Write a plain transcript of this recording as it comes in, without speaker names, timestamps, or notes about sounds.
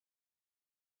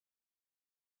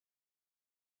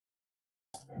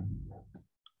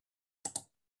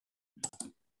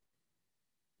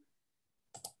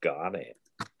Got it.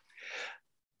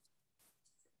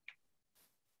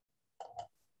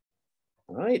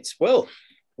 Right, well,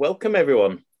 welcome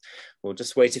everyone. We'll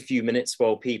just wait a few minutes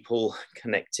while people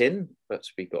connect in, but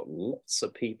we've got lots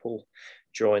of people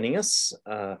joining us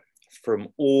from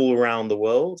all around the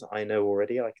world. I know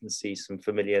already, I can see some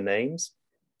familiar names.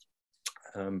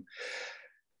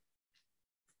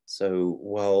 So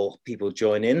while people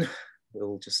join in,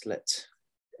 we'll just let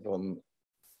everyone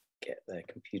get their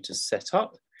computers set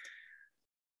up.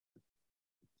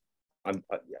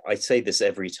 I say this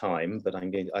every time, but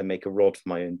I make a rod for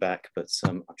my own back, but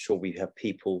I'm sure we have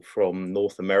people from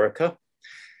North America.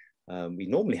 We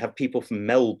normally have people from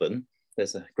Melbourne.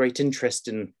 There's a great interest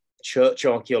in church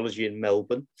archaeology in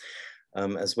Melbourne,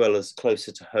 as well as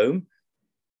closer to home.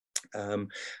 And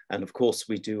of course,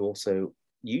 we do also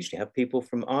usually have people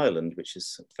from Ireland, which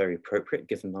is very appropriate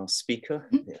given our speaker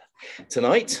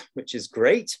tonight, which is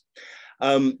great.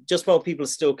 Just while people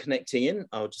are still connecting in,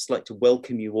 I would just like to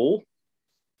welcome you all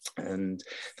and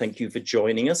thank you for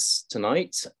joining us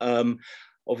tonight.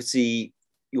 Obviously,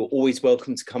 you're always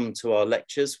welcome to come to our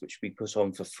lectures, which we put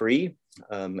on for free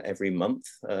every month,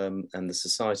 and the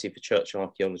Society for Church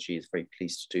Archaeology is very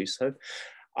pleased to do so.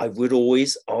 I would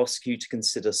always ask you to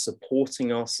consider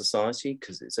supporting our society,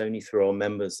 because it's only through our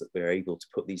members that we're able to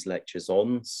put these lectures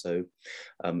on. So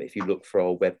if you look for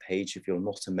our webpage, if you're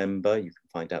not a member, you can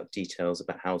find out details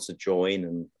about how to join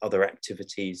and other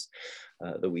activities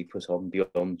that we put on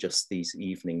beyond just these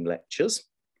evening lectures.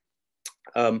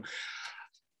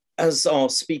 As our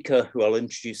speaker, who I'll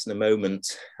introduce in a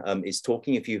moment, is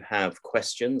talking, if you have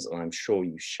questions, and I'm sure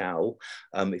you shall,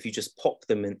 if you just pop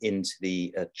them into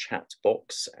the chat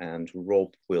box, and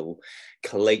Rob will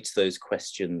collate those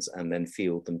questions and then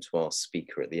field them to our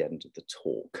speaker at the end of the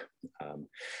talk.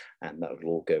 And that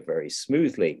will all go very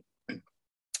smoothly.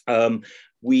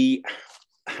 We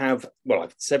have, well,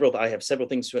 I have several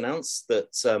things to announce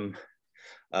that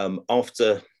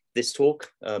after this talk,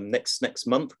 next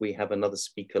month, we have another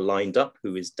speaker lined up,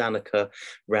 who is Danica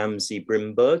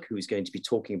Ramsey-Brimberg, who is going to be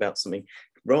talking about something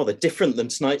rather different than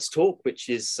tonight's talk, which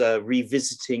is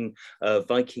revisiting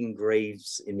Viking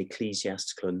graves in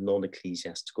ecclesiastical and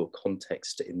non-ecclesiastical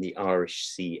context in the Irish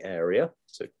Sea area.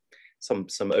 So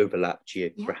some overlap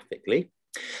geographically.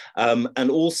 Yeah. And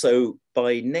also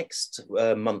by next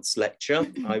month's lecture,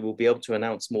 I will be able to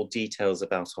announce more details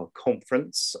about our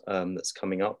conference that's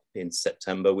coming up in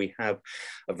September. We have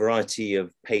a variety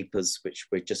of papers which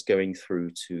we're just going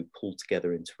through to pull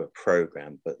together into a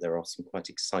program, but there are some quite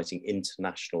exciting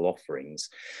international offerings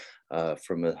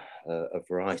from a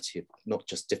variety of not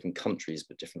just different countries,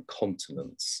 but different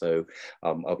continents. So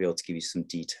I'll be able to give you some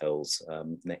details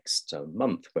next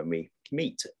month when we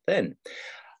meet then.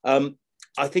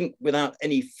 I think without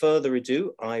any further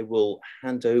ado, I will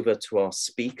hand over to our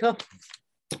speaker,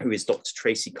 who is Dr.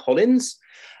 Tracy Collins.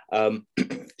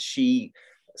 She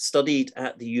studied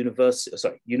at the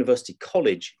University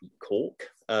College Cork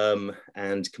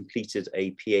and completed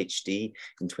a PhD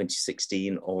in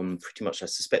 2016 on pretty much, I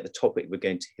suspect, the topic we're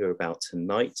going to hear about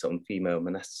tonight, on female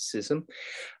monasticism.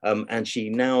 And she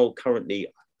now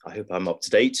currently, I hope I'm up to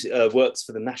date, works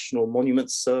for the National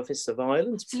Monuments Service of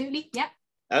Ireland. Absolutely, yeah.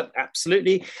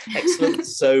 Absolutely, excellent.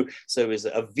 So is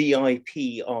a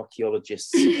VIP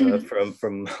archaeologist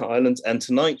from Ireland, and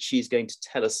tonight she's going to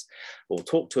tell us, or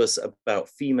talk to us, about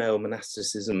female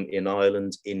monasticism in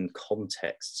Ireland in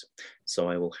context. So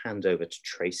I will hand over to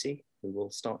Tracy, who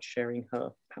will start sharing her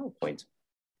PowerPoint.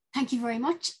 Thank you very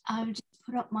much. I'll just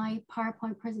put up my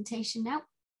PowerPoint presentation now.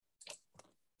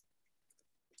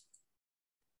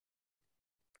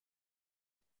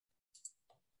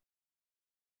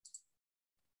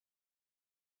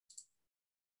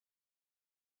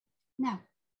 Now,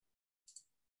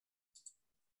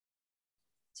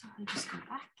 so I'll just go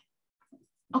back.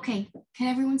 Okay, can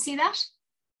everyone see that?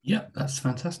 Yeah, that's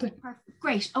fantastic. Perfect.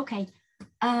 Great, okay.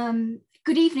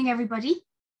 Good evening, everybody,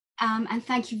 and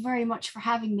thank you very much for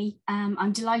having me.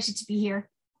 I'm delighted to be here.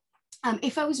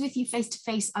 If I was with you face to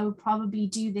face, I would probably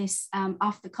do this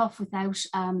off the cuff without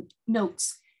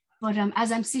notes, but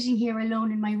as I'm sitting here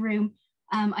alone in my room,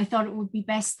 I thought it would be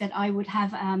best that I would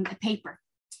have a paper.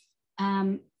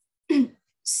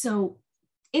 So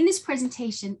in this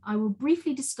presentation, I will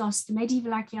briefly discuss the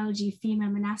medieval archaeology of female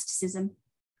monasticism,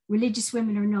 religious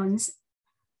women or nuns,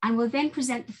 and will then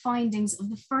present the findings of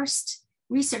the first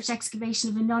research excavation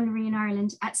of a nunnery in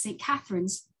Ireland at St.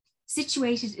 Catherine's,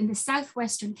 situated in the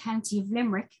southwestern county of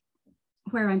Limerick,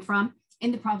 where I'm from,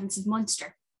 in the province of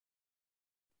Munster.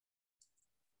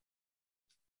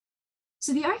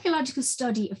 So the archaeological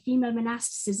study of female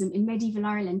monasticism in medieval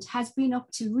Ireland has been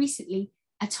up to recently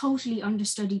a totally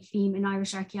understudied theme in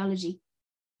Irish archaeology.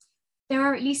 There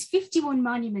are at least 51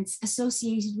 monuments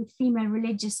associated with female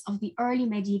religious of the early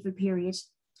medieval period,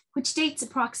 which dates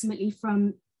approximately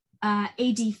from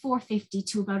AD 450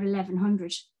 to about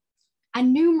 1100,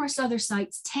 and numerous other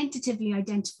sites tentatively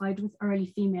identified with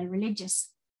early female religious.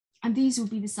 And these will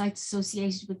be the sites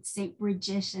associated with St.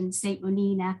 Bridget and St.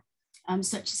 Monina,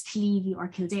 such as Clevie or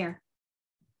Kildare.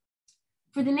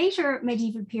 For the later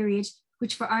medieval period,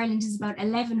 which for Ireland is about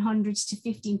 1100 to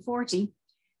 1540,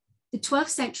 the 12th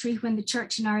century when the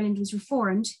church in Ireland was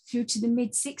reformed, through to the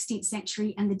mid-16th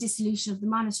century and the dissolution of the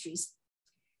monasteries.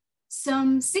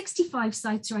 Some 65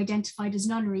 sites are identified as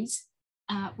nunneries,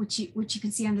 which you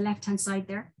can see on the left-hand side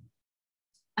there.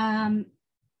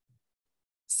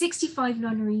 65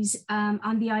 nunneries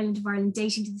on the island of Ireland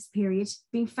dating to this period,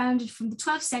 being founded from the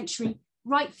 12th century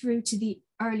right through to the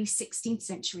early 16th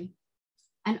century.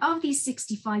 And of these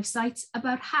 65 sites,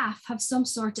 about half have some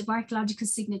sort of archaeological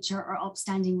signature or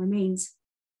upstanding remains.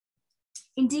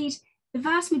 Indeed, the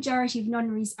vast majority of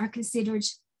nunneries are considered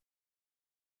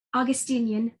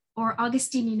Augustinian or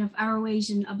Augustinian of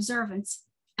Arroasian observance,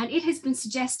 and it has been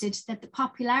suggested that the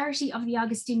popularity of the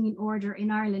Augustinian order in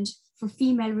Ireland for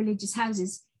female religious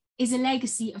houses is a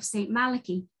legacy of St.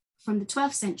 Malachy from the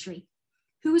 12th century,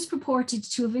 who is purported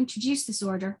to have introduced this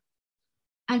order,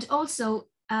 and also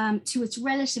to its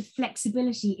relative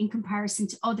flexibility in comparison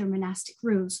to other monastic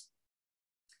rules.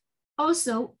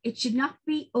 Also, it should not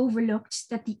be overlooked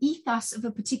that the ethos of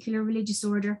a particular religious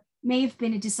order may have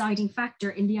been a deciding factor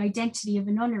in the identity of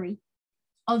a nunnery,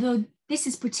 although this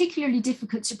is particularly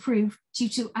difficult to prove due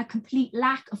to a complete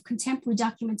lack of contemporary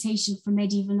documentation for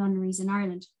medieval nunneries in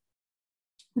Ireland,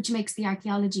 which makes the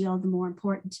archaeology all the more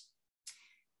important.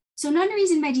 So nunneries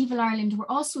in medieval Ireland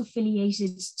were also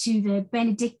affiliated to the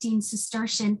Benedictine,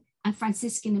 Cistercian, and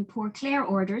Franciscan and Poor Clare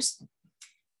orders.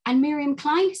 And Miriam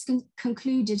Klein has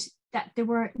concluded that there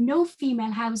were no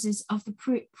female houses of the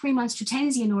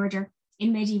Premonstratensian order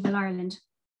in medieval Ireland.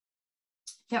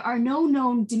 There are no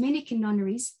known Dominican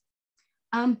nunneries,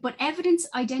 but evidence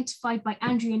identified by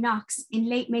Andrea Knox in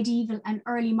late medieval and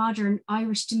early modern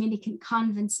Irish Dominican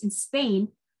convents in Spain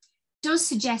does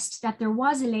suggest that there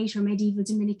was a later medieval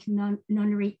Dominican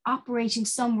nunnery operating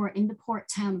somewhere in the port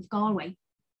town of Galway.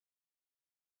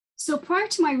 So prior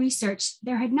to my research,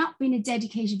 there had not been a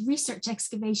dedicated research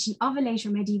excavation of a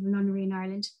later medieval nunnery in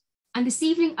Ireland. And this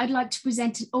evening, I'd like to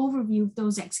present an overview of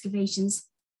those excavations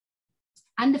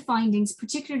and the findings,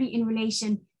 particularly in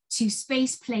relation to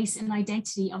space, place, and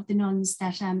identity of the nuns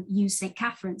that use St.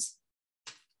 Catherine's.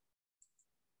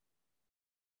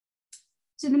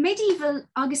 So the medieval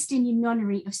Augustinian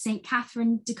nunnery of St.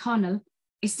 Catherine de Connell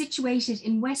is situated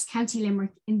in West County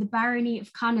Limerick in the barony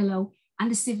of Conallow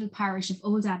and the civil parish of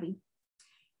Old Abbey.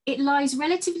 It lies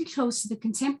relatively close to the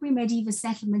contemporary medieval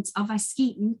settlements of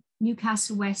Askeaton,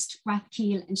 Newcastle West,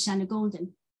 Rathkeil, and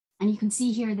Shanagolden. And you can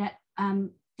see here that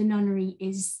the nunnery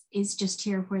is just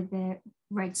here where the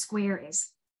red square is.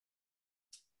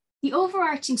 The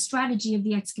overarching strategy of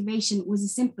the excavation was a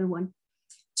simple one: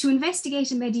 to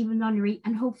investigate a medieval nunnery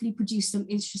and hopefully produce some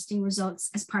interesting results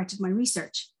as part of my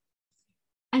research.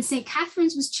 And St.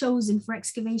 Catherine's was chosen for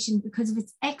excavation because of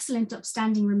its excellent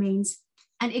upstanding remains,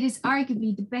 and it is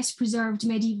arguably the best preserved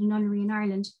medieval nunnery in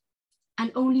Ireland,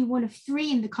 and only one of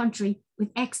 3 in the country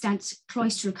with extant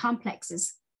cloistral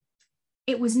complexes.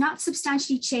 It was not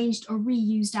substantially changed or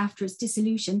reused after its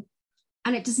dissolution,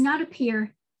 and it does not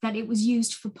appear that it was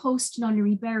used for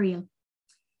post-nunnery burial.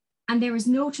 And there is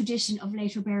no tradition of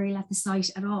later burial at the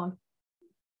site at all.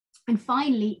 And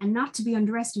finally, and not to be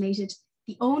underestimated,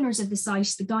 the owners of the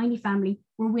site, the Guiney family,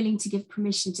 were willing to give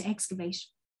permission to excavate.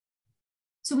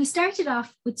 So we started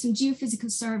off with some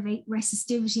geophysical survey,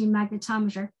 resistivity and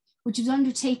magnetometer, which was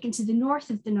undertaken to the north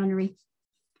of the nunnery.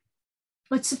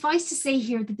 But suffice to say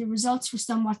here that the results were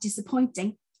somewhat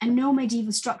disappointing, and no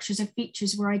medieval structures or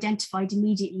features were identified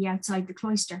immediately outside the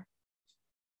cloister.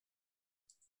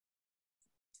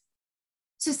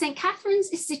 So St. Catherine's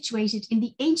is situated in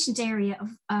the ancient area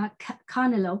of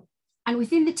Conallow and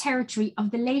within the territory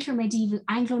of the later medieval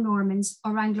Anglo-Normans,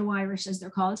 or Anglo-Irish as they're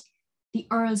called, the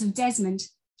Earls of Desmond,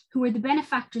 who were the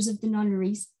benefactors of the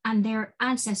nunneries, and their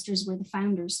ancestors were the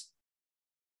founders.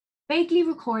 Begley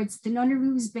records the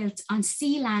nunnery was built on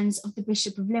sea lands of the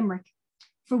Bishop of Limerick,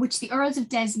 for which the Earls of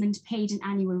Desmond paid an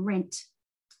annual rent.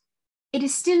 It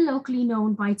is still locally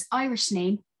known by its Irish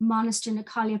name, Monaster na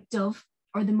Coilleach Dubh,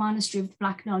 or the Monastery of the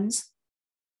Black Nuns,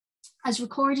 as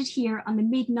recorded here on the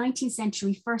mid-19th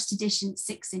century first edition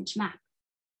 6-inch map.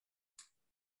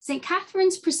 St.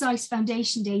 Catherine's precise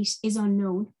foundation date is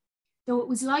unknown, though it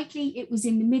was likely it was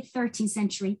in the mid-13th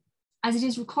century, as it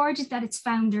is recorded that its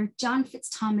founder, John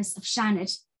Fitzthomas of Shannon,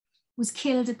 was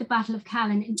killed at the Battle of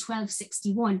Callan in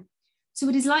 1261. So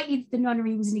it is likely that the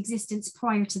nunnery was in existence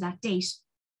prior to that date.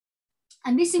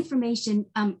 And this information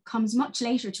comes much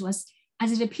later to us,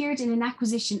 as it appeared in an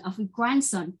acquisition of a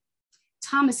grandson,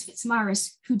 Thomas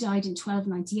Fitzmaurice, who died in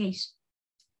 1298.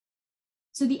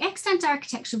 So the extant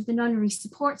architecture of the nunnery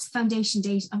supports a foundation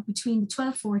date of between the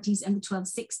 1240s and the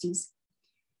 1260s.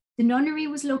 The nunnery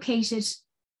was located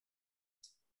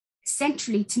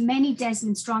centrally to many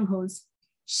Desmond strongholds: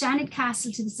 Shannon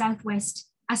Castle to the southwest,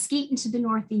 Askeaton to the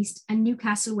northeast, and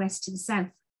Newcastle West to the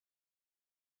south.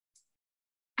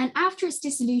 And after its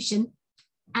dissolution,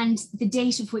 and the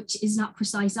date of which is not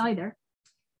precise either,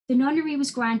 the nunnery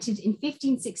was granted in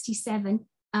 1567,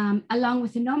 along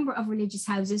with a number of religious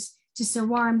houses, to Sir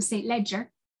Warham St.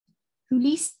 Ledger, who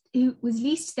was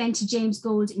leased then to James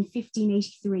Gold in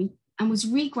 1583 and was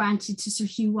re-granted to Sir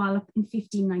Hugh Wallop in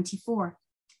 1594.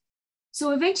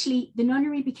 So eventually the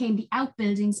nunnery became the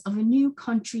outbuildings of a new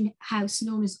country house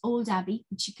known as Old Abbey,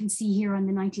 which you can see here on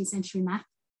the 19th century map,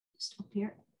 just up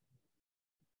here.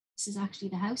 This is actually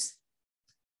the house.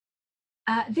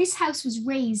 This house was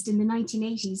razed in the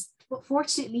 1980s, but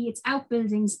fortunately its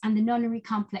outbuildings and the nunnery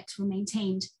complex were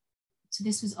maintained. So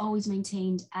this was always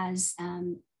maintained as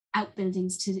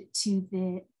outbuildings to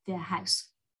the house.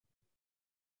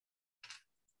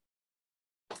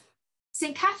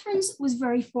 St. Catherine's was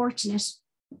very fortunate,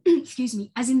 excuse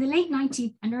me, as in the late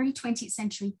 19th and early 20th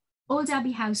century, Old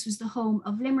Abbey House was the home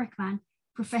of Limerick man,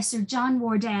 Professor John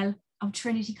Wardell of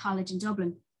Trinity College in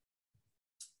Dublin.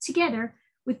 Together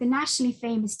with the nationally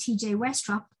famous T.J.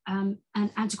 Westrop, an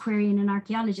antiquarian and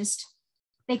archaeologist,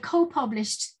 they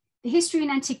co-published The History and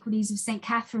Antiquities of St.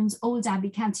 Catherine's, Old Abbey,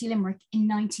 County Limerick in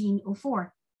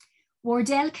 1904.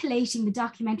 Wardell collating the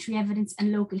documentary evidence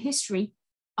and local history,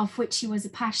 of which he was a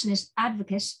passionate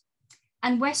advocate,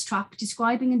 and Westrop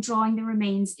describing and drawing the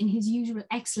remains in his usual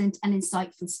excellent and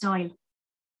insightful style.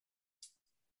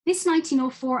 This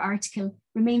 1904 article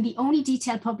remained the only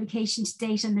detailed publication to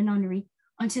date on the nunnery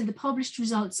until the published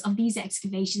results of these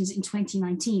excavations in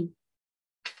 2019.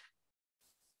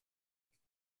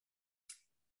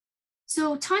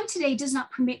 So time today does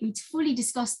not permit me to fully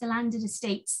discuss the landed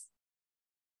estates.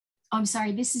 I'm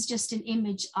sorry, this is just an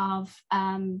image of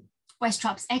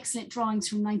Westrop's excellent drawings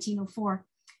from 1904.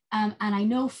 And I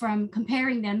know from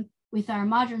comparing them with our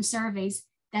modern surveys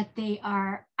that they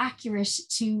are accurate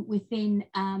to within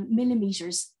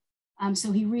millimeters.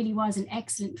 So he really was an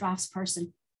excellent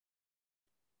draftsperson.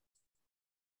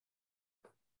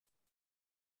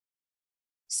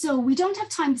 So we don't have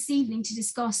time this evening to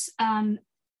discuss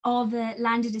all the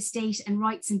landed estate and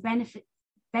rights and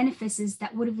benefices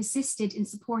that would have assisted in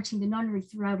supporting the nunnery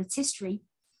throughout its history.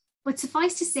 But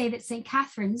suffice to say that St.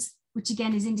 Catherine's, which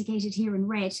again is indicated here in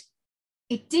red,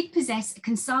 it did possess a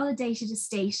consolidated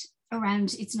estate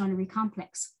around its nunnery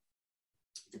complex.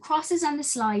 The crosses on the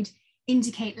slide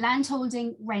indicate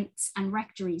landholding, rents, and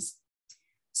rectories.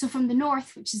 So from the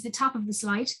north, which is the top of the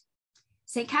slide,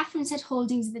 St. Catherine's had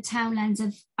holdings in the townlands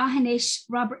of Ahanish,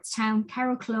 Robertstown,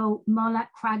 Carrowclough, Mulla,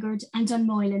 Craggard, and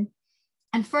Dunmoylan,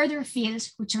 and further afield,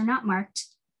 which are not marked,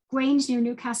 Grange near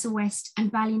Newcastle West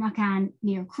and Ballynockan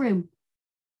near Croom.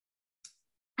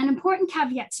 An important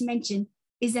caveat to mention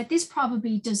is that this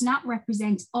probably does not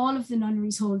represent all of the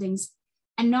nunnery's holdings,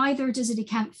 and neither does it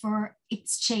account for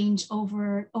its change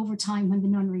over time when the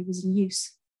nunnery was in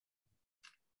use.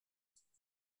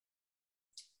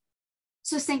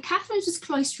 So St. Catherine's was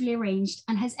cloistrally arranged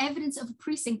and has evidence of a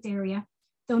precinct area,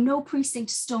 though no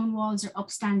precinct stone walls are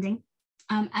upstanding,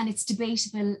 and it's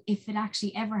debatable if it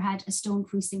actually ever had a stone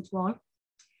precinct wall.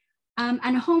 And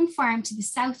a home farm to the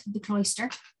south of the cloister.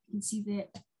 You can see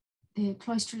the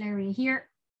cloistral area here,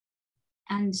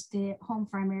 and the home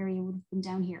farm area would have been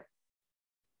down here,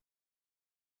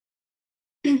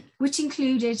 which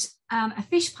included a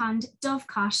fish pond,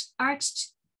 dovecot,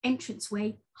 arched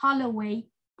entranceway, hollowway,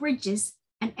 bridges,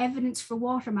 and evidence for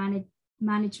water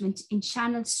management in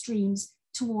channeled streams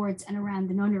towards and around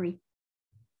the nunnery.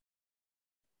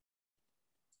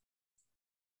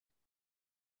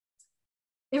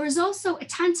 There is also a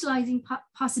tantalizing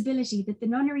possibility that the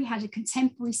nunnery had a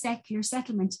contemporary secular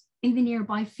settlement in the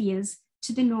nearby fields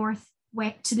to the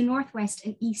northwest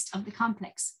and east of the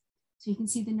complex. So you can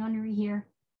see the nunnery here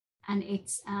and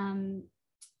its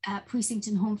precinct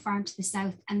and home farm to the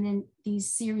south, and then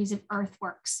these series of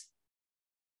earthworks,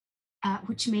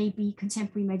 which may be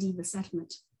contemporary medieval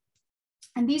settlement.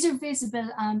 And these are visible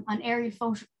on aerial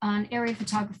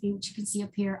photography, which you can see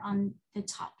up here on the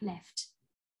top left.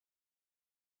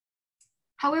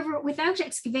 However, without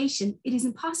excavation, it is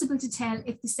impossible to tell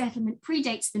if the settlement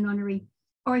predates the nunnery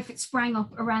or if it sprang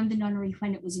up around the nunnery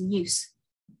when it was in use.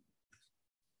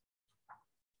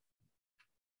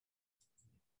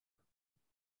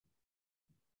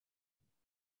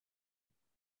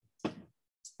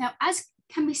 Now, as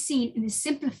can be seen in the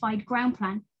simplified ground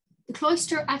plan, the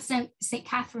cloister at St.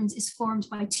 Catherine's is formed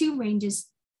by two ranges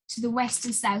to the west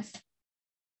and south,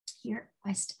 here,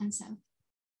 west and south,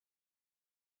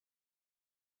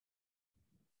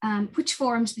 which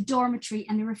forms the dormitory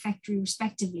and the refectory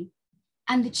respectively.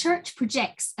 And the church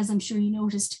projects, as I'm sure you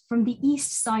noticed, from the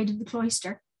east side of the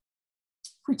cloister,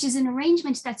 which is an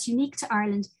arrangement that's unique to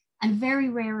Ireland and very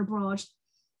rare abroad,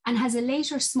 and has a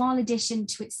later small addition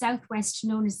to its southwest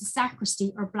known as the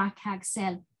sacristy or Black Hag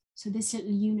Cell. So this little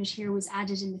unit here was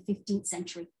added in the 15th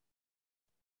century.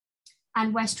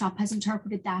 And Westrop has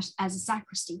interpreted that as a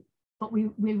sacristy, but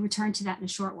we'll return to that in a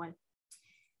short while.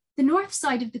 The north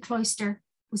side of the cloister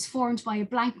was formed by a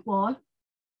blank wall,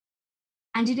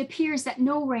 and it appears that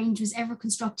no range was ever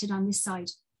constructed on this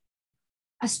side.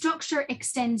 A structure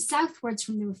extends southwards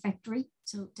from the refectory,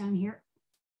 so down here.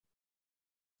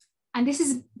 And this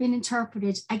has been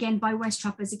interpreted again by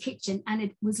Westrop as a kitchen, and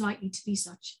it was likely to be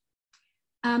such.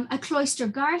 A cloister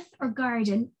garth or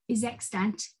garden is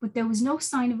extant, but there was no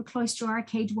sign of a cloister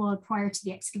arcade wall prior to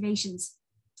the excavations.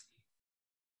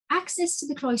 Access to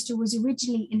the cloister was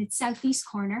originally in its southeast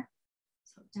corner,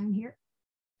 so down here.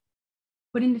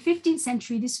 But in the 15th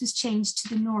century, this was changed to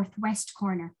the northwest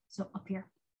corner, so up here.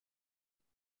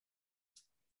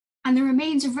 And the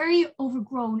remains are very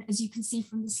overgrown, as you can see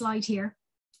from the slide here.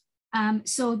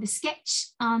 So the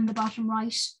sketch on the bottom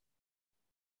right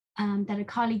that a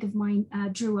colleague of mine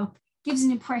drew up gives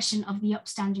an impression of the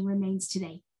upstanding remains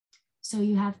today. So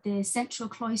you have the central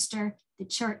cloister, the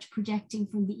church projecting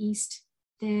from the east,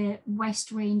 the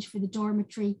west range for the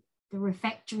dormitory, the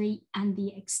refectory, and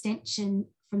the extension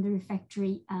from the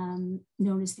refectory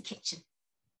known as the kitchen.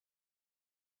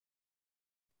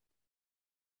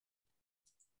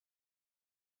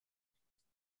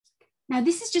 Now,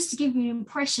 this is just to give you an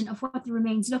impression of what the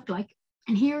remains look like.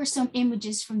 And here are some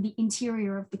images from the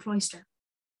interior of the cloister.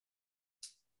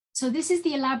 So this is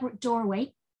the elaborate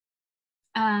doorway,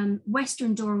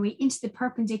 western doorway into the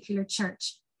perpendicular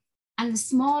church, and the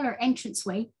smaller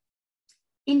entranceway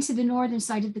into the northern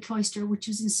side of the cloister, which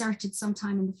was inserted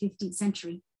sometime in the 15th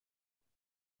century.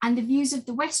 And the views of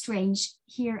the west range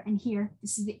here and here,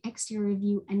 this is the exterior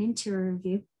view and interior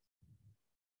view,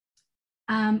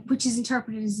 which is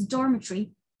interpreted as a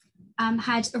dormitory,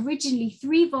 had originally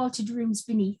 3 vaulted rooms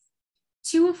beneath,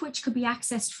 2 of which could be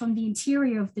accessed from the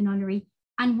interior of the nunnery,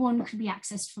 and 1 could be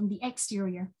accessed from the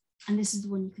exterior. And this is the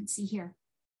one you can see here.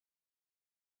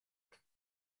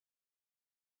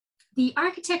 The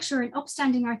architecture and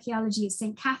upstanding archaeology at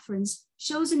St. Catherine's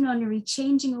shows a nunnery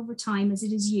changing over time as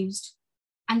it is used,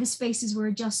 and the spaces were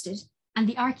adjusted, and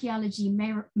the archaeology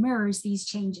mirrors these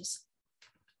changes.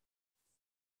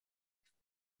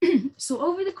 So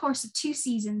over the course of 2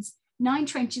 seasons, 9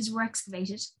 trenches were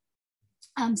excavated.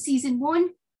 Season 1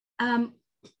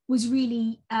 was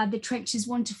really the trenches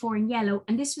 1 to 4 in yellow,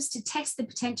 and this was to test the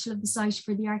potential of the site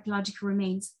for the archaeological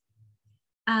remains.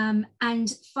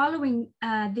 And following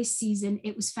this season,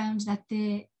 it was found that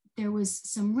there was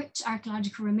some rich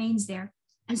archaeological remains there.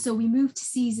 And so we moved to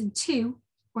season 2,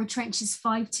 where trenches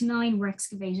 5 to 9 were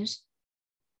excavated.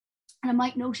 And I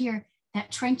might note here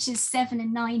that trenches 7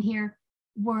 and 9 here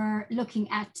were looking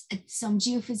at some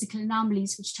geophysical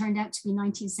anomalies, which turned out to be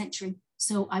 19th century.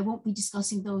 So I won't be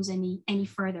discussing those any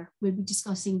further. We'll be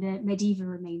discussing the medieval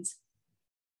remains.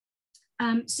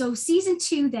 So season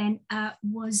 2 then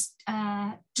was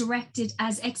directed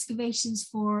as excavations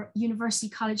for University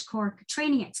College Cork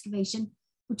training excavation,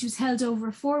 which was held over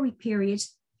a 4-week period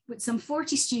with some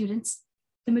 40 students,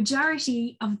 the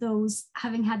majority of those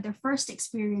having had their first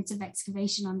experience of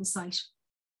excavation on the site.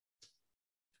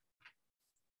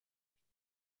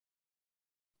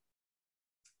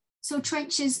 So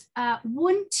trenches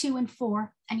 1, 2, and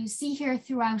 4, and you see here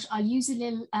throughout, I'll use a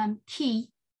little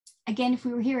key. Again, if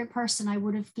we were here in person, I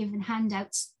would have given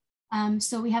handouts.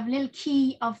 So we have a little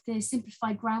key of the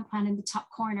simplified ground plan in the top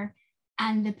corner,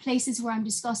 and the places where I'm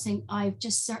discussing, I've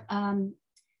just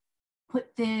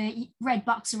put the red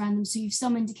box around them so you have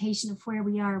some indication of where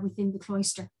we are within the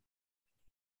cloister.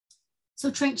 So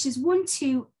trenches 1,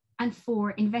 2, and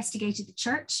 4 investigated the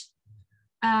church.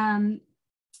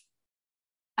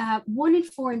 1 and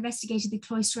 4 investigated the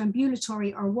cloister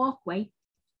ambulatory or walkway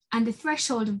and the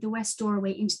threshold of the west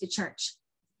doorway into the church.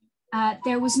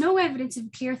 There was no evidence of a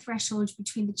clear threshold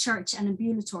between the church and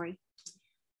ambulatory.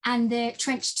 And the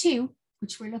trench 2,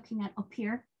 which we're looking at up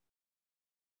here,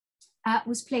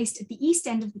 was placed at the east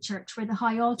end of the church where the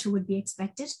high altar would be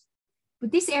expected.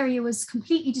 But this area was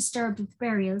completely disturbed with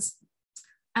burials.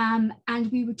 And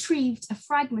we retrieved a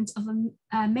fragment of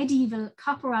a medieval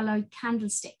copper alloy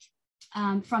candlestick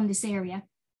from this area,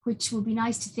 which would be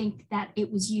nice to think that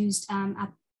it was used at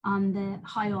on the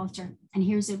high altar. And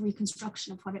here's a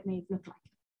reconstruction of what it may have looked like.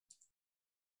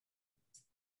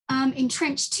 In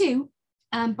Trench 2,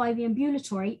 by the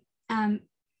ambulatory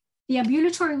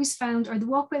was found, or the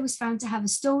walkway was found to have a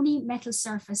stony metal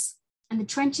surface, and the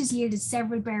trenches yielded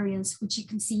several burials, which you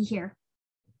can see here.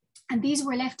 And these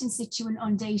were left in situ and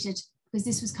undated, because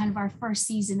this was kind of our first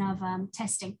season of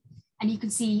testing. And you can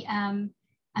see a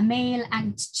male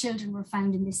and children were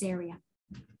found in this area.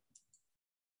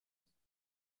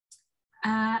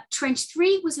 Trench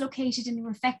 3 was located in the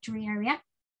refectory area,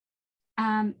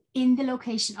 in the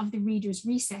location of the reader's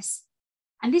recess.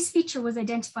 And this feature was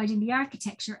identified in the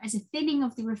architecture as a thinning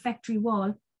of the refectory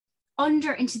wall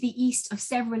under and to the east of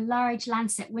several large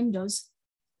lancet windows,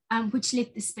 which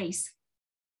lit the space.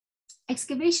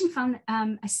 Excavation found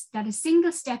that a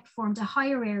single step formed a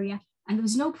higher area, and there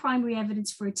was no primary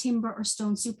evidence for a timber or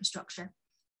stone superstructure,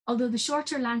 although the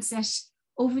shorter lancet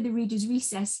over the reader's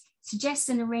recess suggests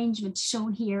an arrangement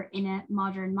shown here in a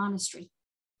modern monastery.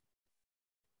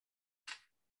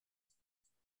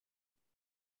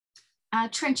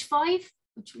 Trench 5,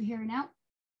 which we're here now,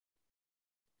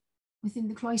 within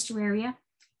the cloister area,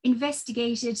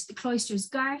 investigated the cloister's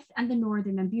garth and the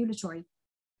northern ambulatory.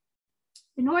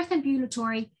 The north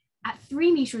ambulatory, at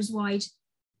 3 meters wide,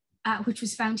 which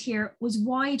was found here, was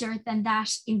wider than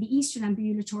that in the eastern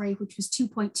ambulatory, which was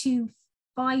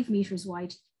 2.25 meters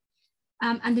wide.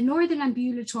 And the northern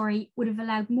ambulatory would have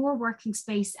allowed more working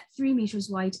space at 3 meters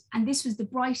wide, and this was the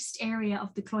brightest area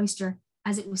of the cloister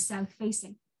as it was south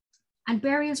facing. And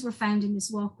burials were found in this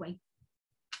walkway.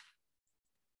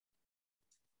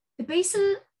 The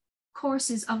basal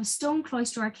courses of a stone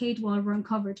cloister arcade wall were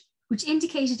uncovered, which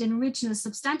indicated an original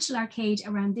substantial arcade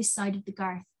around this side of the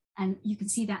garth, and you can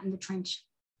see that in the trench.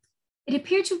 It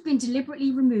appeared to have been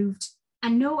deliberately removed,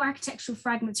 and no architectural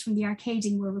fragments from the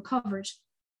arcading were recovered.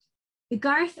 The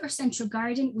garth or central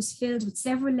garden was filled with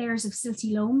several layers of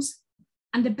silty loams,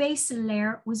 and the basal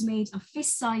layer was made of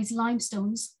fist-sized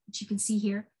limestones, which you can see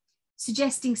here,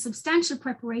 suggesting substantial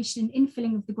preparation and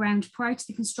infilling of the ground prior to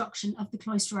the construction of the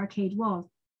cloister arcade wall,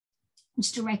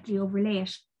 which directly overlay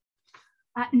it.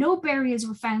 No burials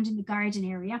were found in the garden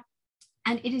area,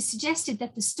 and it is suggested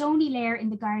that the stony layer in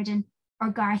the garden or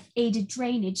garth aided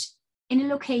drainage in a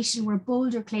location where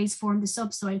boulder clays form the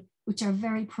subsoil, which are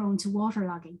very prone to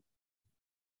waterlogging.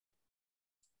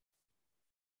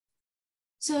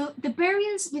 So the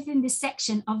burials within this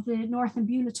section of the North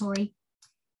Ambulatory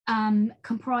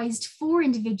comprised 4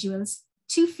 individuals,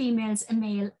 2 females, a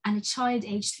male, and a child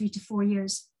aged 3 to 4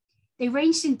 years. They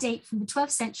ranged in date from the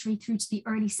 12th century through to the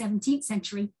early 17th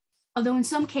century, although in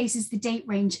some cases the date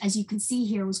range, as you can see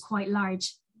here, was quite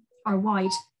large or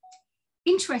wide.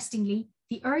 Interestingly,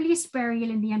 the earliest burial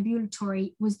in the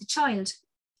ambulatory was the child,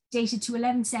 dated to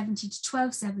 1170 to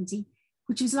 1270,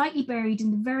 which was likely buried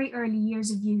in the very early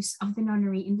years of use of the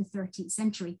nunnery in the 13th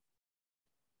century.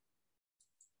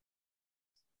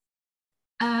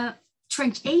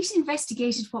 Trench 8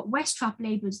 investigated what Westrop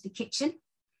labelled the kitchen.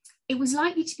 It was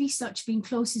likely to be such, being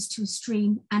closest to a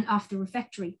stream and off the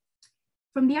refectory.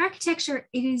 From the architecture,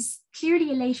 it is clearly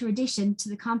a later addition to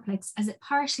the complex, as it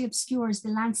partially obscures the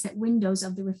lancet windows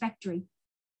of the refectory.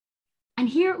 And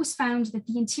here it was found that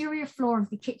the interior floor of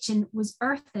the kitchen was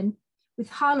earthen, with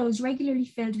hollows regularly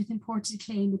filled with imported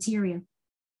clay material.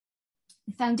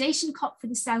 The foundation cup for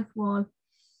the south wall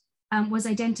was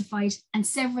identified, and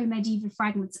several medieval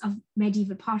fragments of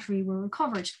medieval pottery were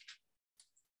recovered.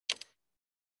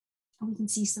 And we can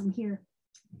see some here.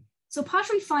 So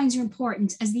pottery finds are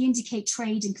important as they indicate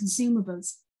trade and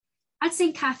consumables. At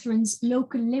St. Catherine's,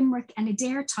 local Limerick and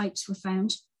Adair types were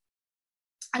found,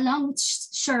 along with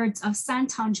sherds of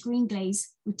Santonge green glaze,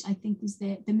 which I think is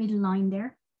the middle line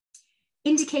there,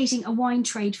 indicating a wine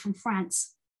trade from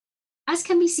France. As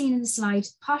can be seen in the slide,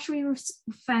 pottery was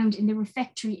found in the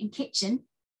refectory and kitchen.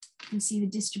 You can see the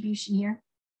distribution here,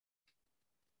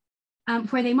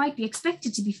 where they might be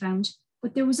expected to be found,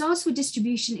 but there was also a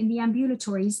distribution in the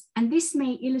ambulatories, and this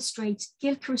may illustrate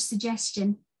Gilchrist's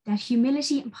suggestion that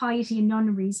humility and piety in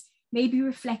nunneries may be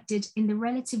reflected in the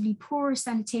relatively poor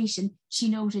sanitation she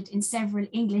noted in several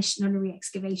English nunnery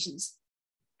excavations.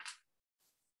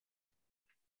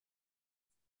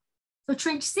 So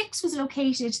Trench 6 was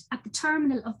located at the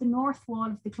terminal of the north wall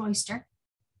of the cloister,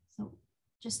 so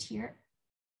just here,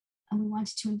 and we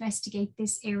wanted to investigate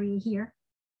this area here.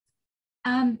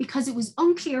 Because it was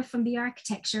unclear from the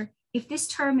architecture if this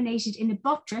terminated in a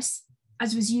buttress,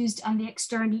 as was used on the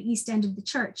external east end of the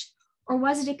church, or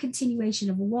was it a continuation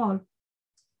of a wall?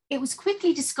 It was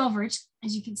quickly discovered,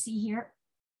 as you can see here,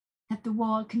 that the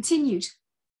wall continued,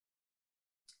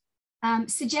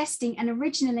 suggesting an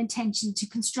original intention to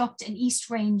construct an east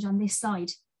range on this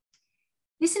side.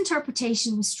 This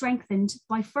interpretation was strengthened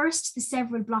by first the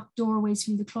several block doorways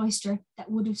from the cloister that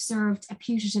would have served a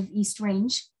putative east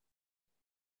range.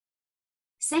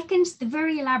 Second, the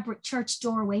very elaborate church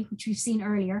doorway, which we've seen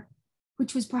earlier,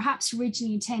 which was perhaps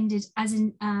originally intended as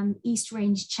an East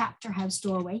Range chapter house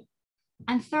doorway.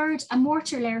 And third, a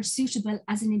mortar layer suitable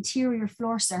as an interior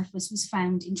floor surface was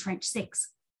found in Trench 6.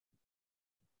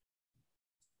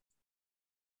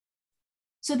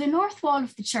 So the north wall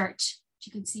of the church, which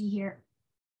you can see here,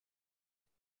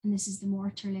 and this is the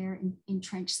mortar layer in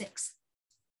Trench 6,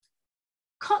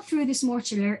 cut through this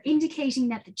mortar layer, indicating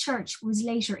that the church was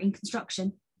later in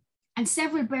construction, and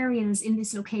several burials in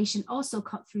this location also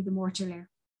cut through the mortar layer.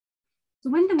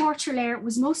 So when the mortar layer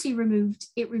was mostly removed,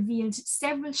 it revealed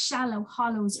several shallow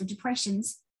hollows or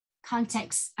depressions,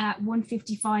 contexts at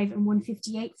 155 and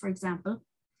 158, for example,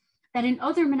 that in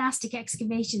other monastic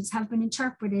excavations have been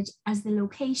interpreted as the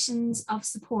locations of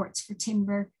supports for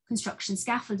timber construction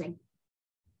scaffolding.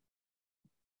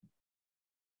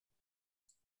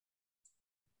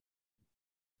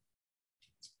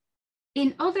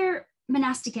 In other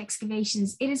monastic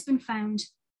excavations, it has been found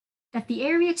that the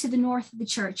area to the north of the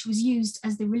church was used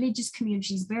as the religious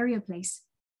community's burial place.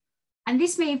 And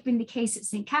this may have been the case at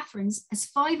St. Catherine's, as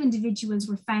 5 individuals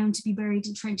were found to be buried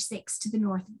in Trench 6 to the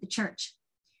north of the church.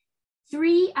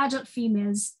 3 adult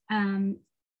females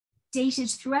dated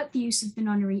throughout the use of the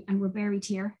nunnery and were buried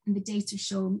here, and the dates are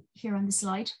shown here on the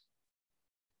slide.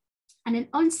 And an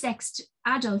unsexed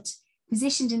adult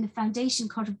positioned in the foundation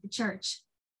cut of the church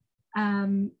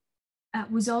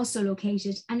was also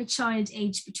located, and a child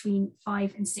aged between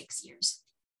 5 and 6 years.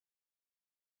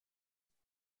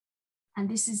 And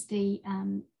this is the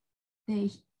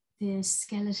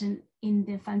skeleton in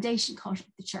the foundation cut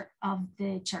of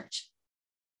the church.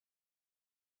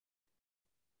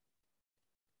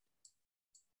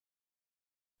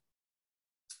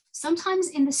 Sometimes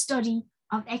in the study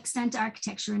of extant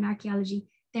architecture and archaeology,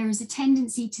 there is a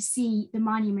tendency to see the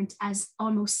monument as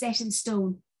almost set in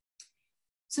stone.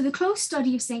 So the close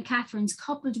study of St. Catherine's,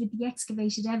 coupled with the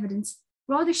excavated evidence,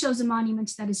 rather shows a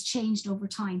monument that has changed over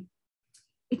time.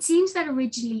 It seems that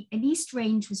originally an east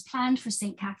range was planned for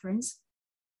St. Catherine's,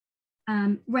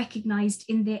 recognised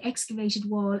in the excavated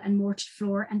wall and mortared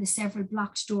floor and the several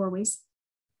blocked doorways.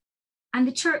 And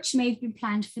the church may have been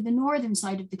planned for the northern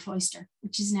side of the cloister,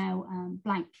 which is now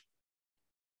blank.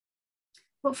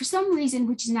 But for some reason,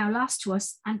 which is now lost to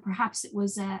us, and perhaps it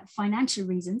was financial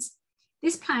reasons,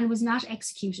 this plan was not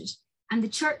executed, and the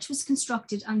church was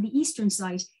constructed on the eastern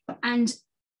side and,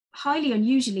 highly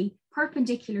unusually,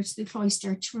 perpendicular to the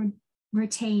cloister to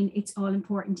retain its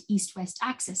all-important east-west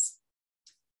axis.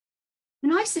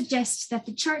 And I suggest that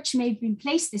the church may have been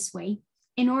placed this way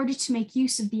in order to make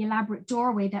use of the elaborate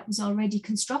doorway that was already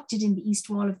constructed in the east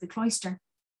wall of the cloister,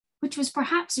 which was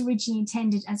perhaps originally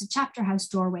intended as a chapter house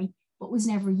doorway, but was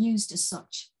never used as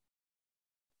such.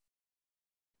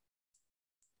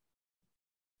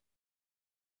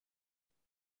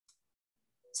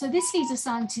 So this leads us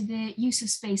on to the use of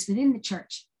space within the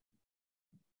church.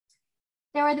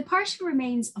 There are the partial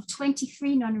remains of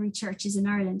 23 nunnery churches in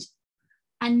Ireland,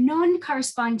 and none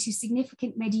correspond to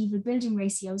significant medieval building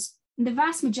ratios, and the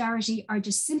vast majority are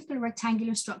just simple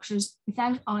rectangular structures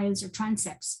without aisles or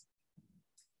transepts.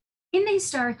 In the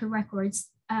historical records,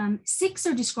 6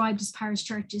 are described as parish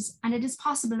churches, and it is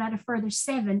possible that a further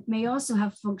 7 may also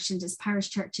have functioned as parish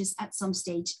churches at some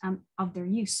stage of their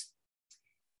use.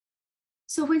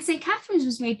 So when St. Catherine's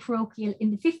was made parochial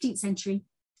in the 15th century,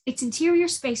 its interior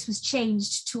space was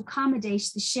changed to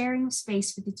accommodate the sharing of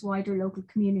space with its wider local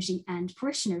community and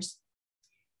parishioners.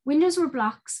 Windows were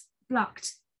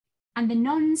blocked, and the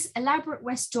nuns' elaborate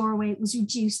west doorway was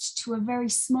reduced to a very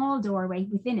small doorway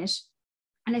within it,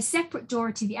 and a separate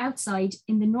door to the outside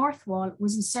in the north wall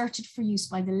was inserted for use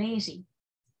by the laity.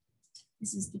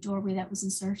 This is the doorway that was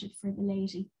inserted for the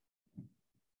laity.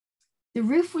 The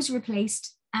roof was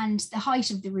replaced, and the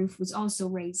height of the roof was also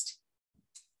raised.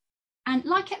 And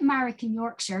like at Limerick in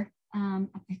Yorkshire, a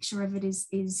picture of it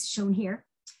is shown here,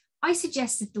 I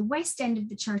suggest that the west end of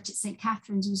the church at St.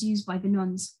 Catherine's was used by the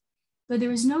nuns, though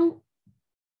there is no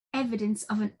evidence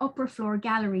of an upper floor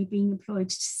gallery being employed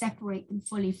to separate them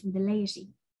fully from the laity.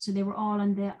 So they were all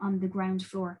on the ground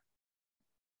floor.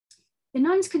 The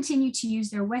nuns continued to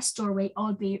use their west doorway,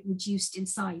 albeit reduced in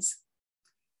size.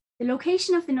 The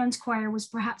location of the nuns' choir was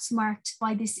perhaps marked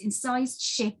by this incised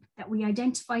ship that we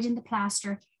identified in the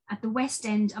plaster at the west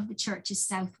end of the church's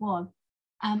south wall.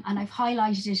 And I've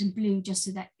highlighted it in blue just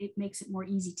so that it makes it more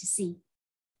easy to see.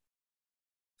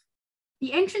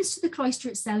 The entrance to the cloister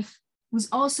itself was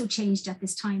also changed at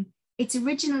this time, its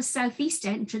original southeast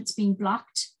entrance being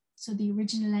blocked, so the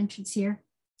original entrance here,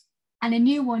 and a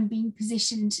new one being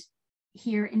positioned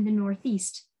here in the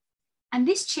northeast. And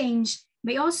this change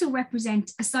may also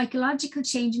represent a psychological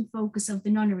change in focus of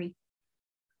the nunnery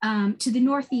to the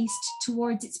northeast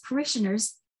towards its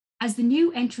parishioners, as the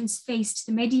new entrance faced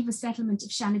the medieval settlement of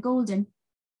Shannagolden,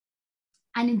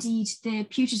 and indeed the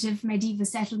putative medieval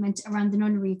settlement around the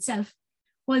nunnery itself,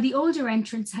 while the older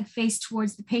entrance had faced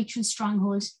towards the patron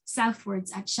stronghold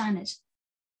southwards at Shannon.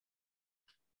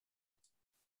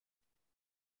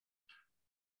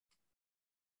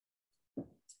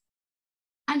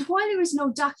 And while there is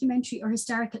no documentary or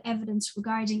historical evidence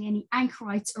regarding any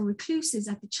anchorites or recluses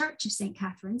at the Church of St.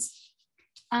 Catherine's,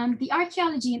 the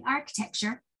archaeology and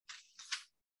architecture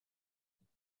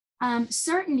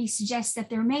certainly suggests that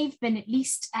there may have been at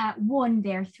least one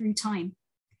there through time.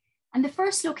 And the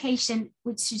first location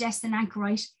which suggests an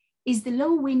anchorite is a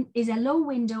low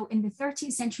window in the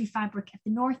 13th century fabric at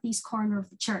the northeast corner of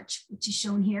the church, which is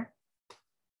shown here,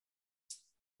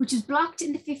 which was blocked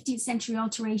in the 15th century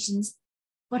alterations,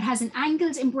 but has an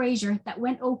angled embrasure that,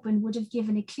 when open, would have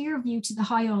given a clear view to the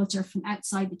high altar from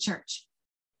outside the church.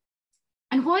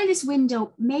 And while this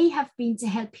window may have been to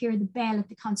help hear the bell at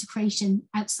the consecration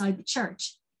outside the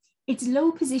church, its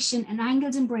low position and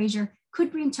angled embrasure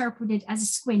could be interpreted as a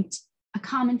squint, a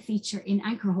common feature in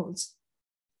anchor holds.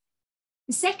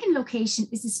 The second location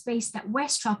is the space that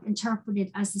Westrop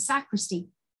interpreted as the sacristy.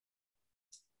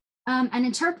 And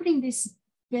interpreting this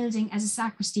building as a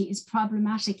sacristy is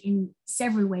problematic in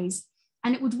several ways,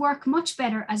 and it would work much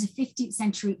better as a 15th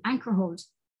century anchor hold.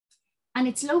 And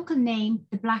its local name,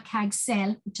 the Black Hag's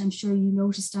Cell, which I'm sure you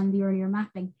noticed on the earlier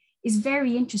mapping, is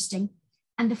very interesting,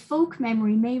 and the folk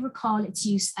memory may recall its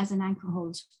use as an anchor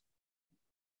hold.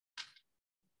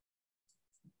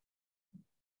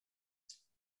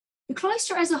 The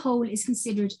cloister as a whole is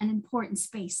considered an important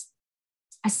space,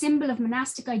 a symbol of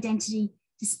monastic identity,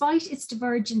 despite its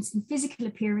divergence in physical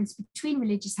appearance between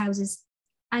religious houses,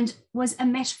 and was a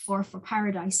metaphor for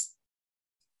paradise.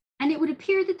 And it would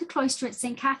appear that the cloister at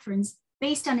St. Catherine's,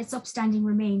 based on its upstanding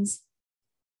remains,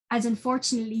 as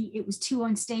unfortunately it was too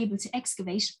unstable to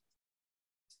excavate,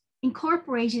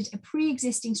 incorporated a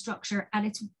pre-existing structure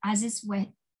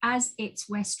as its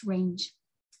west range.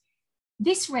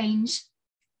 This range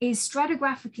is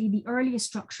stratigraphically the earliest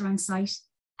structure on site,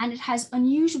 and it has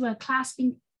unusual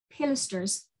clasping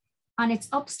pilasters on its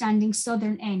upstanding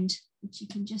southern end, which you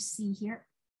can just see here.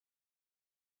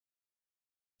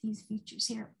 These features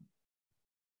here.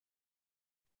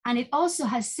 And it also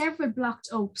has several blocked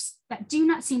opes that do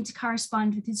not seem to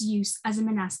correspond with its use as a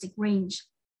monastic range.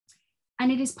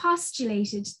 And it is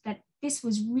postulated that this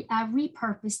was a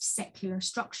repurposed secular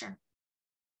structure.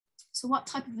 So what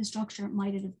type of a structure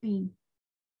might it have been?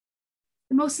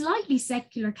 The most likely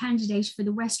secular candidate for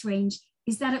the West Range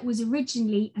is that it was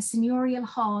originally a seigneurial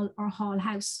hall or hall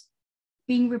house,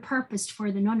 being repurposed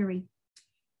for the nunnery.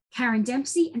 Karen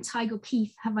Dempsey and Tygo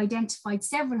Keefe have identified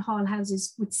several hall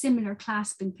houses with similar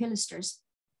clasping pilasters,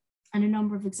 and a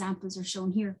number of examples are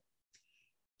shown here.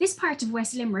 This part of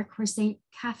West Limerick, where St.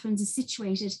 Catherine's is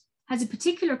situated, has a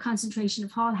particular concentration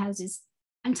of hall houses,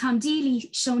 and Tom Deely,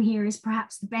 shown here, is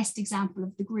perhaps the best example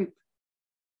of the group.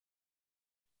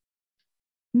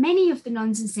 Many of the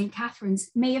nuns in St. Catherine's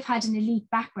may have had an elite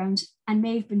background and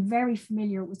may have been very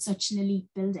familiar with such an elite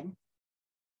building.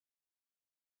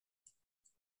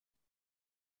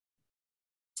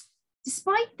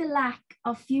 Despite the lack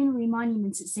of funerary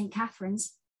monuments at St.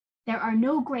 Catherine's, there are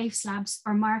no grave slabs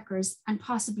or markers, and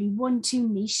possibly one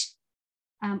tomb niche,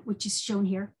 which is shown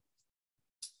here.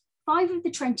 5 of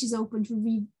the trenches opened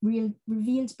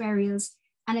revealed burials,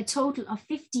 and a total of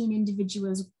 15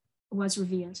 individuals was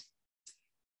revealed.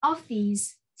 Of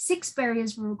these, 6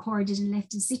 burials were recorded and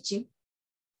left in situ,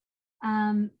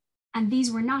 and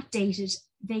these were not dated.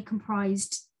 They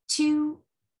comprised 2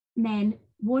 men,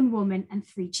 1 woman, and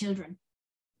 3 children.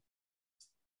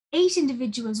 8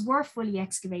 individuals were fully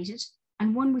excavated,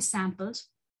 and 1 was sampled,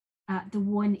 the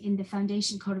one in the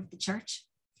foundation cut of the church,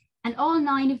 and all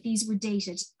 9 of these were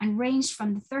dated and ranged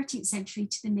from the 13th century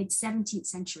to the mid-17th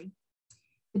century.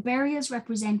 The burials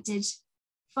represented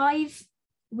 5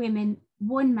 women,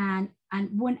 1 man,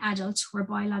 and 1 adult where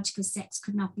biological sex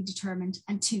could not be determined,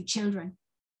 and 2 children.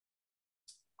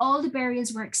 All the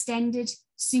burials were extended,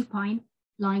 supine,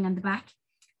 lying on the back,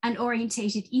 and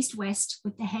orientated east-west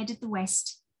with the head at the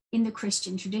west in the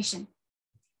Christian tradition.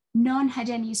 None had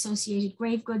any associated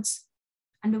grave goods,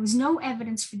 and there was no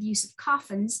evidence for the use of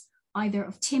coffins, either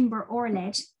of timber or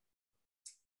lead.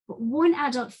 But 1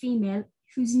 adult female,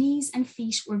 whose knees and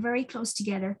feet were very close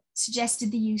together, suggested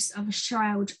the use of a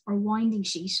shroud or winding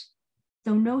sheet,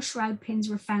 though no shroud pins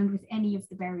were found with any of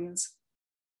the burials.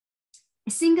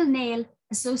 A single nail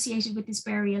associated with this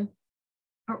burial,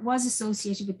 or was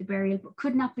associated with the burial, but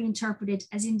could not be interpreted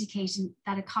as indicating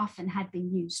that a coffin had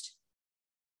been used.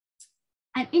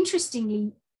 And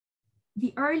interestingly,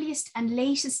 the earliest and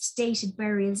latest dated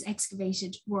burials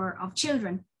excavated were of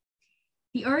children.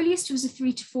 The earliest was a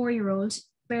 3 to 4 year old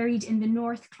buried in the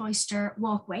North Cloister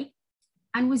walkway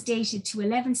and was dated to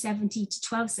 1170 to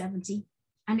 1270.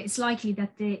 And it's likely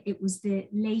that it was the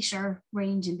later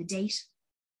range in the date.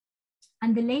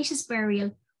 And the latest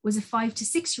burial was a 5 to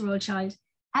 6 year old child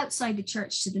outside the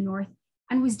church to the north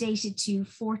and was dated to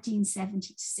 1470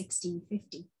 to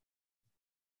 1650.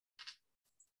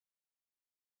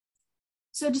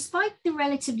 So despite the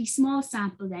relatively small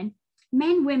sample then,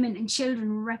 men, women and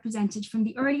children were represented from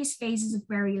the earliest phases of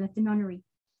burial at the nunnery.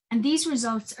 And these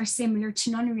results are similar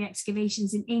to nunnery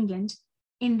excavations in England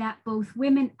in that both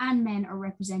women and men are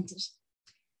represented.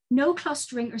 No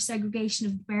clustering or segregation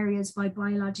of burials by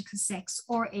biological sex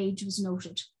or age was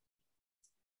noted.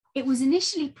 It was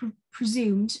initially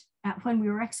presumed when we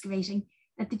were excavating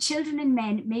that the children and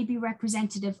men may be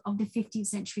representative of the 15th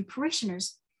century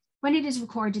parishioners when it is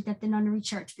recorded that the nunnery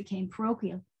church became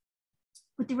parochial.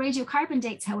 But the radiocarbon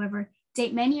dates, however,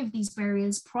 date many of these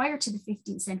burials prior to the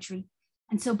 15th century,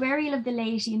 and so burial of the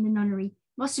laity in the nunnery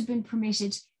must have been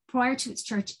permitted prior to its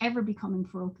church ever becoming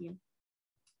parochial.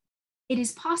 It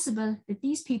is possible that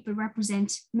these people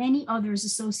represent many others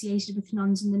associated with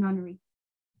nuns in the nunnery,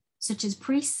 such as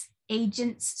priests,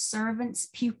 agents, servants,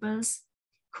 pupils,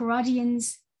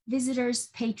 Corodians, visitors,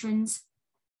 patrons,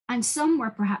 and some were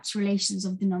perhaps relations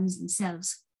of the nuns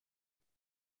themselves.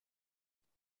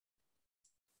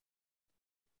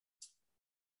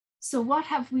 So what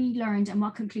have we learned and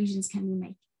what conclusions can we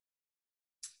make?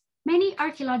 Many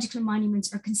archaeological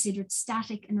monuments are considered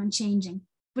static and unchanging,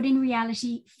 but in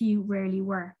reality, few rarely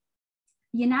were.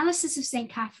 The analysis of St.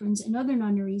 Catherine's and other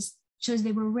nunneries shows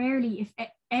they were rarely, if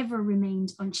ever,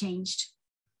 remained unchanged.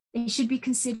 They should be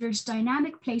considered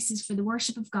dynamic places for the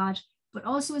worship of God, but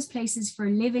also as places for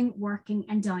living, working,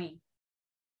 and dying.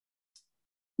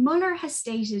 Muller has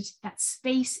stated that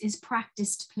space is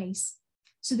practiced place,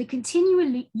 so the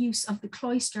continual use of the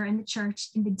cloister and the church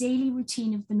in the daily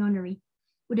routine of the nunnery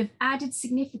would have added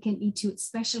significantly to its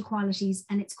special qualities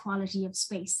and its quality of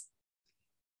space.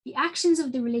 The actions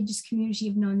of the religious community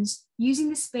of nuns, using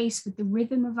the space with the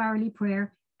rhythm of hourly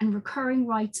prayer and recurring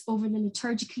rites over the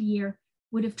liturgical year,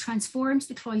 would have transformed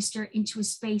the cloister into a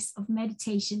space of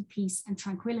meditation, peace, and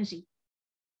tranquility.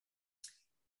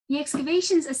 The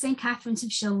excavations at St. Catherine's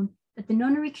have shown that the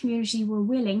nunnery community were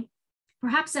willing,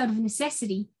 perhaps out of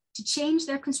necessity, to change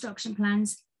their construction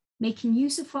plans, making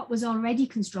use of what was already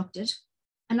constructed,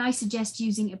 and I suggest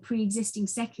using a pre-existing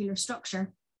secular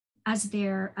structure as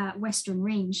their western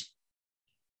range.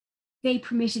 They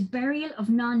permitted burial of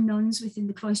non-nuns within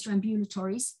the cloister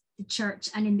ambulatories, the church,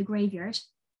 and in the graveyard,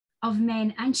 of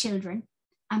men and children,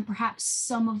 and perhaps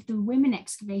some of the women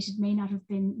excavated may not have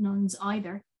been nuns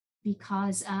either,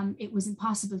 because it was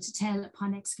impossible to tell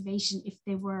upon excavation if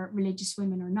they were religious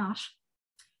women or not.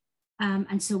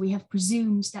 And so we have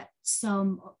presumed that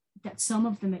some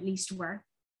of them at least were.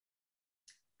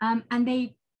 And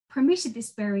they permitted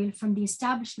this burial from the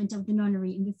establishment of the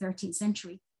nunnery in the 13th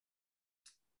century.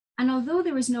 And although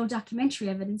there is no documentary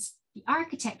evidence, the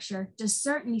architecture does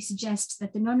certainly suggest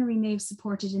that the nunnery may have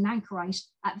supported an anchorite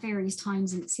at various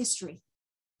times in its history.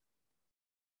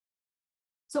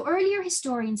 So earlier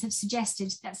historians have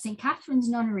suggested that St. Catherine's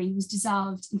nunnery was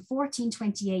dissolved in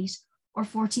 1428 or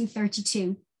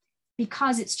 1432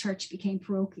 because its church became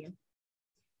parochial.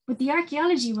 But the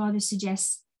archaeology rather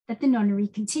suggests that the nunnery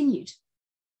continued.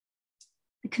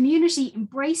 The community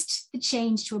embraced the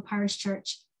change to a parish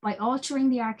church by altering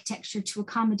the architecture to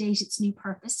accommodate its new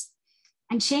purpose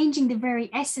and changing the very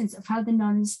essence of how the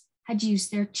nuns had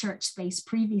used their church space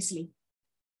previously.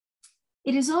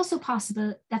 It is also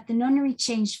possible that the nunnery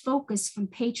changed focus from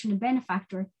patron and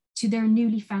benefactor to their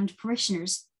newly found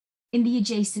parishioners in the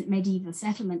adjacent medieval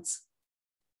settlements.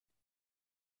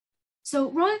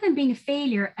 So rather than being a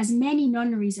failure, as many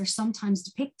nunneries are sometimes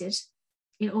depicted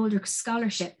in older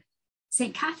scholarship,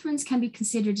 St. Catherine's can be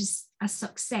considered as a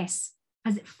success,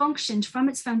 as it functioned from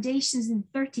its foundations in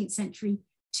the 13th century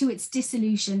to its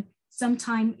dissolution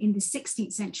sometime in the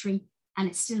 16th century, and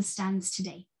it still stands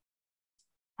today.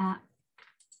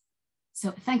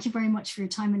 So thank you very much for your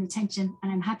time and attention,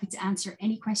 and I'm happy to answer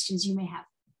any questions you may have.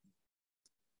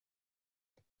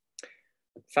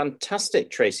 Fantastic,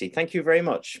 Tracy. Thank you very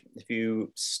much. If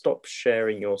you stop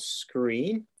sharing your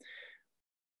screen.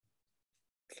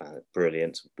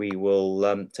 Brilliant. We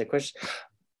will take questions.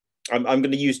 I'm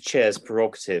going to use chair's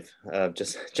prerogative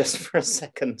just for a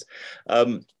second.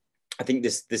 I think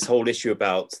this whole issue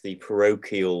about the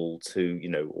parochial to,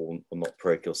 or not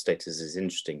parochial status is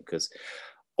interesting, because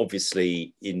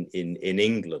obviously in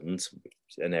England,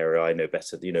 an area I know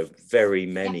better, very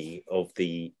many of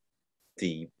the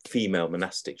female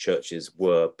monastic churches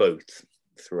were both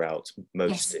throughout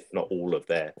most, if not all, of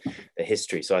their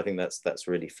history. So I think that's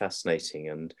really fascinating.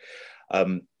 And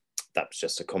that's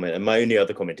just a comment. And my only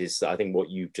other comment is that I think what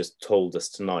you've just told us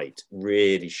tonight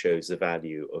really shows the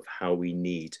value of how we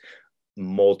need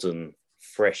modern,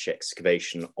 fresh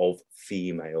excavation of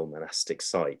female monastic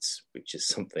sites, which is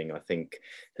something I think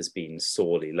has been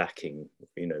sorely lacking,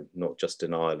 not just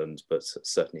in Ireland, but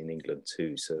certainly in England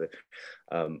too. So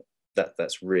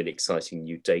that's really exciting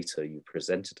new data you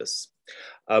presented us.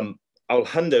 I'll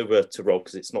hand over to Rob,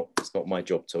 because it's not my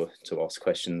job to ask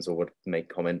questions or make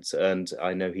comments, and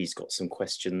I know he's got some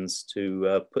questions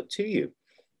to put to you.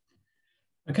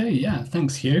 Okay, yeah,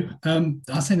 thanks, Hugh.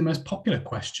 I'd say the most popular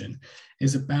question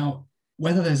is about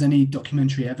whether there's any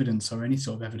documentary evidence or any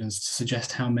sort of evidence to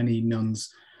suggest how many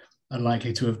nuns are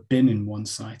likely to have been in one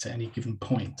site at any given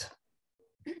point.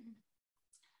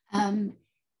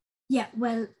 Yeah,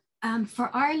 well, for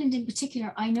Ireland in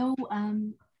particular, I know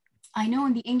in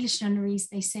the English nunneries,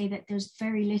 they say that there's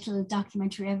very little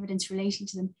documentary evidence relating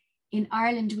to them. In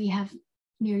Ireland, we have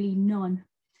nearly none.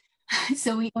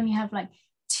 So we only have like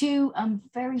 2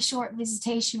 very short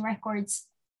visitation records,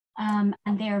 and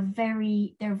they're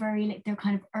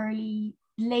kind of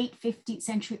late 15th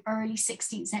century, early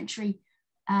 16th century.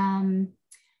 And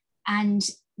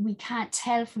we can't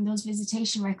tell from those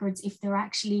visitation records if they're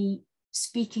actually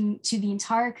speaking to the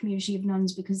entire community of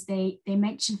nuns, because they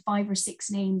mention 5 or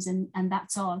 6 names and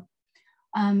that's all.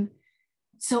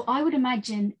 So I would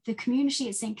imagine the community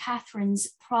at St. Catherine's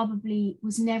probably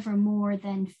was never more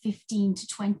than 15 to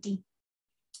 20.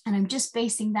 And I'm just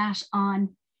basing that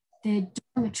on the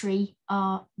dormitory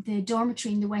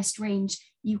in the West Range.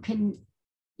 You can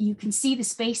see the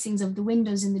spacings of the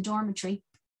windows in the dormitory,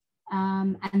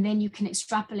 and then you can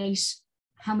extrapolate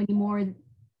how many more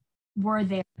were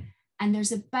there. And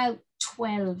there's about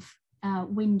 12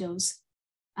 windows.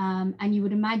 And you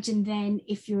would imagine then,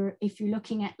 if you're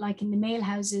looking at, like in the male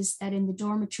houses, that in the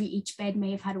dormitory each bed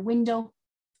may have had a window,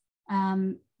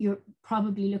 you're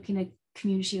probably looking at a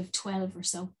community of 12 or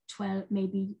so, 12,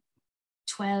 maybe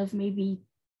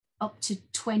up to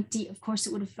 20. Of course,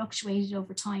 it would have fluctuated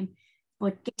over time,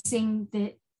 but guessing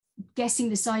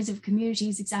the size of a community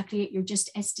is exactly it. You're just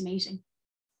estimating.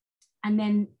 And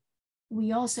then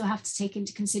we also have to take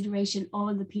into consideration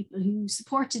all the people who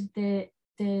supported the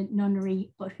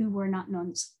nunnery, but who were not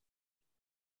nuns.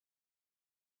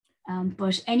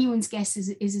 But anyone's guess is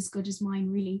as good as mine,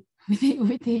 really,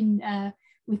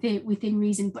 within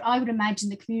reason. But I would imagine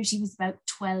the community was about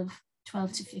 12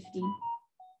 to 15.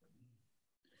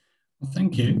 Well,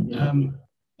 thank you.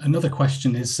 Another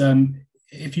question is,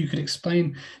 if you could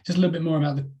explain just a little bit more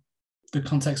about the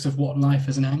context of what life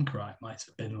as an anchorite might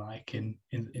have been like in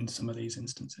some of these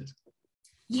instances.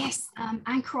 Yes,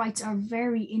 anchorites are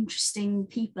very interesting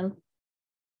people.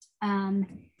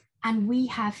 And we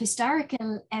have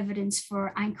historical evidence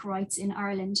for anchorites in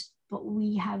Ireland, but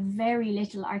we have very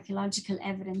little archaeological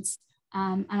evidence.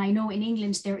 And I know in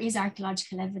England there is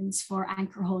archaeological evidence for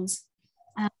anchor holes.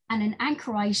 And an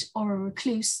anchorite or a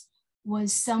recluse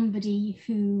was somebody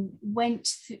who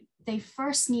they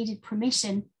first needed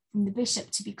permission from the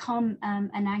bishop to become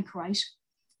an anchorite.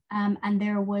 And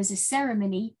there was a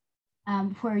ceremony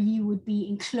where you would be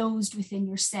enclosed within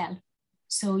your cell.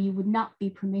 So you would not be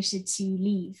permitted to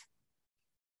leave.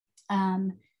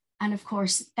 And of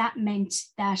course, that meant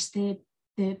that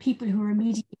the people who were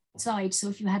immediately outside, so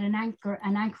if you had an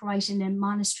anchorite in a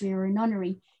monastery or a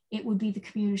nunnery, it would be the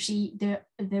community,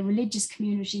 the religious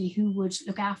community, who would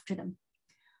look after them.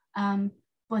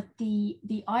 But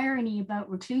the irony about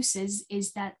recluses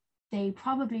is that they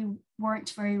probably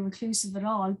weren't very reclusive at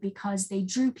all, because they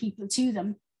drew people to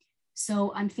them.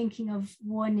 So I'm thinking of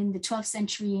one in the 12th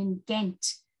century in Ghent,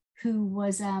 who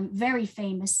was very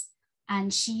famous,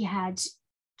 and she had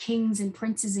kings and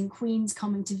princes and queens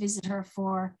coming to visit her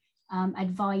for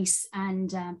advice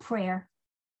and prayer.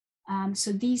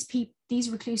 So these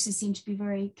recluses seem to be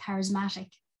very charismatic.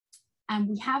 And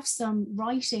we have some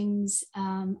writings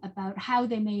about how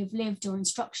they may have lived, or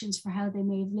instructions for how they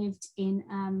may have lived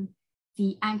in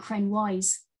the Ancren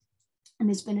Wise. And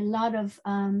there's been a lot of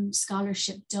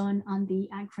scholarship done on the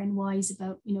Ancren Wise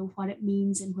about, what it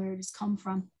means and where it has come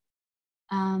from.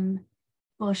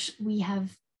 But we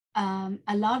have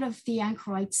a lot of the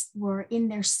anchorites were in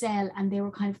their cell, and they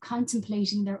were kind of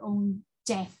contemplating their own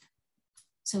death.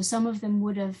 So some of them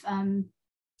would have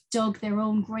dug their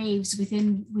own graves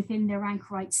within their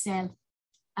anchorite cell.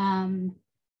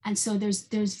 And so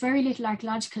there's very little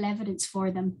archaeological evidence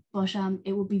for them, but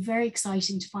it would be very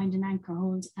exciting to find an anchor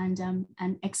hold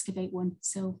and excavate one.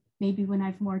 So maybe when I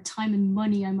have more time and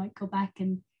money, I might go back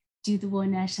and do the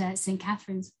one at St.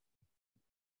 Catherine's.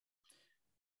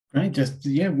 Great. Just,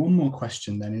 yeah, one more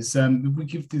question then is, we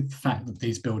give the fact that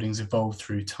these buildings evolve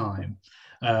through time.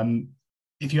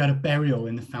 If you had a burial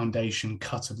in the foundation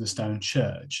cut of the stone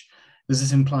church, does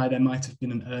this imply there might have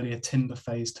been an earlier timber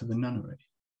phase to the nunnery?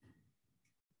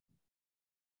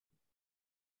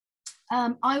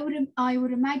 I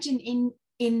would imagine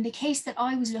in the case that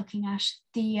I was looking at,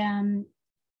 the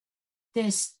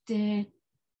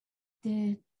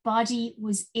body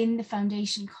was in the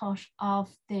foundation cut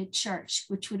of the church,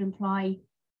 which would imply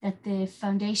that the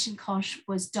foundation cut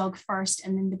was dug first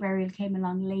and then the burial came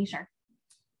along later.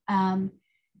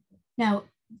 Now,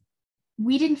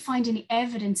 we didn't find any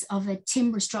evidence of a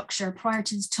timber structure prior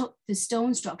to the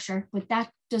stone structure, but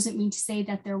that doesn't mean to say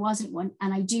that there wasn't one.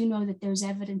 And I do know that there's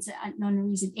evidence at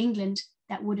nunneries in England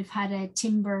that would have had a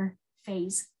timber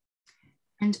phase.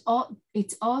 And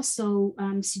it's also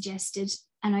suggested,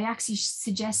 and I actually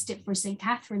suggested it for St.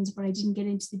 Catherine's, but I didn't get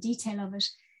into the detail of it,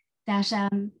 that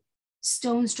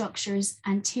stone structures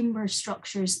and timber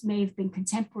structures may have been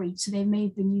contemporary, so they may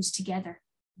have been used together.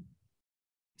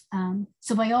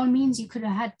 So by all means, you could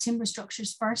have had timber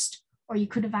structures first, or you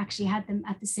could have actually had them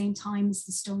at the same time as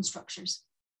the stone structures.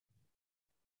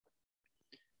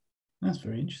 That's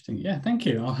very interesting. Yeah, thank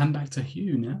you. I'll hand back to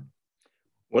Hugh now.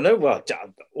 Well, no, well,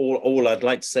 all I'd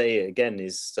like to say again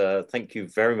is thank you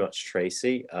very much,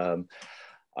 Tracy.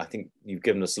 I think you've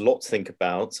given us a lot to think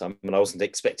about. I mean, I wasn't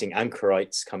expecting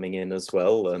anchorites coming in as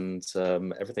well and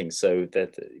everything. So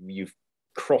that you've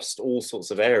crossed all sorts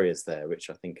of areas there, which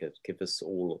I think give us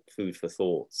all food for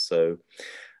thought. So,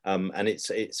 and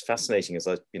it's fascinating, as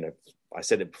I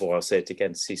said it before, I'll say it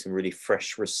again, to see some really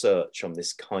fresh research on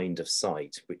this kind of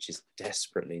site, which is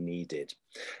desperately needed.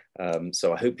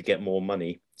 So I hope you get more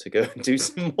money to go and do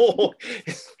some more,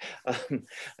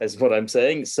 is what I'm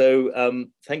saying. So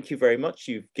thank you very much.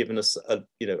 You've given us a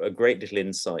great little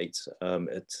insight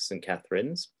at St.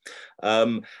 Catherine's.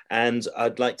 And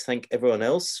I'd like to thank everyone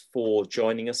else for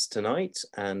joining us tonight.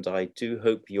 And I do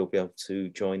hope you'll be able to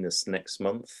join us next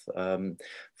month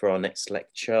for our next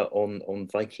lecture on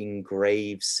Viking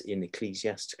graves in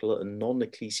ecclesiastical and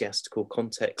non-ecclesiastical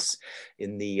contexts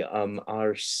in the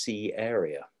Irish Sea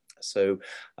area. So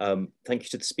thank you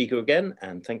to the speaker again,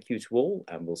 and thank you to all,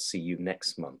 and we'll see you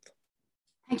next month.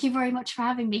 Thank you very much for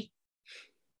having me.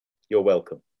 You're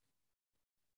welcome.